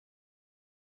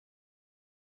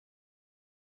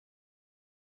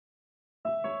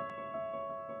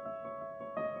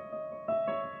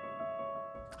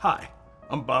Hi,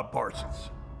 I'm Bob Parsons.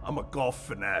 I'm a golf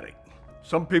fanatic.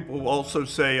 Some people will also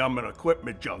say I'm an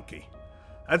equipment junkie.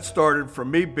 That started from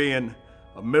me being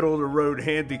a middle-of-the-road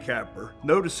handicapper,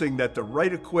 noticing that the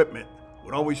right equipment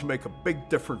would always make a big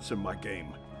difference in my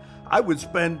game. I would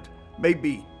spend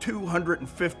maybe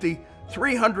 $250,000,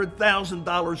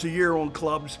 $300,000 a year on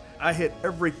clubs. I hit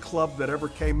every club that ever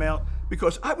came out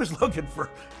because I was looking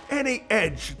for any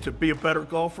edge to be a better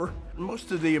golfer. Most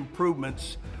of the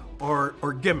improvements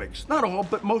are gimmicks. Not all,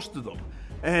 but most of them.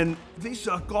 And these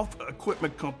golf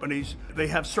equipment companies, they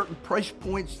have certain price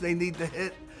points they need to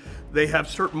hit. They have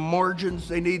certain margins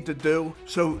they need to do.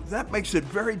 So that makes it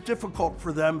very difficult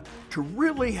for them to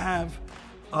really have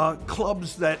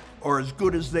clubs that are as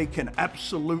good as they can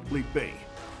absolutely be.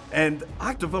 And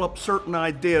I developed certain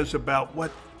ideas about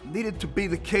what needed to be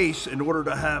the case in order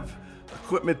to have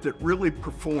equipment that really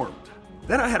performed.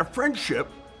 Then I had a friendship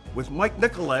with Mike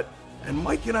Nicolette, and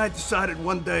Mike and I decided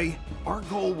one day our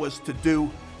goal was to do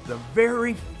the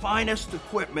very finest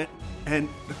equipment, and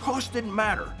the cost didn't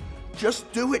matter.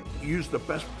 Just do it, use the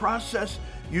best process,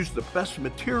 use the best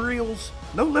materials,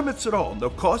 no limits at all, no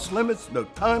cost limits, no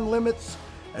time limits,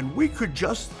 and we could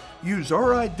just use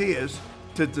our ideas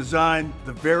to design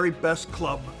the very best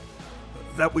club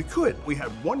that we could. We had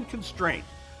one constraint,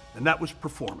 and that was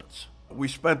performance. We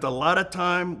spent a lot of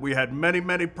time. We had many,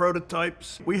 many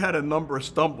prototypes. We had a number of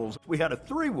stumbles. We had a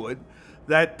 3-wood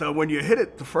that when you hit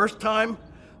it the first time,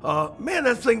 man,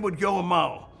 that thing would go a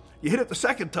mile. You hit it the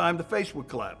second time, the face would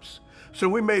collapse. So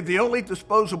we made the only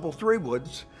disposable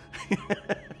 3-woods,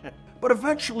 but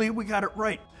eventually we got it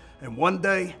right. And one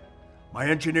day, my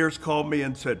engineers called me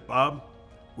and said, Bob,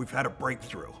 we've had a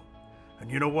breakthrough. And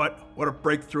you know what? What a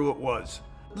breakthrough it was.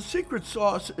 The secret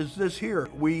sauce is this here.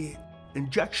 We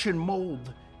injection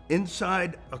mold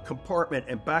inside a compartment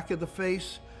and back of the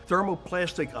face.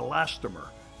 Thermoplastic elastomer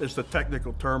is the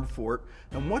technical term for it.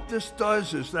 And what this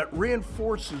does is that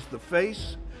reinforces the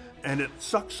face, and it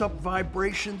sucks up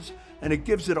vibrations, and it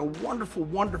gives it a wonderful,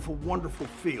 wonderful, wonderful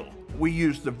feel. We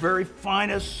use the very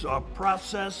finest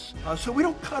process, so we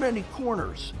don't cut any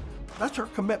corners. That's our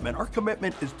commitment. Our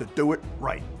commitment is to do it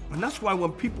right. And that's why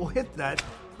when people hit that,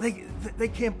 they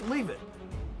can't believe it.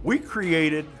 We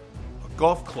created a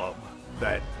golf club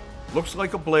that looks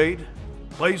like a blade,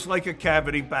 plays like a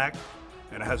cavity back,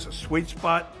 and has a sweet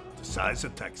spot the size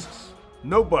of Texas.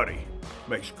 Nobody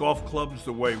makes golf clubs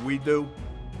the way we do,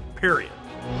 period.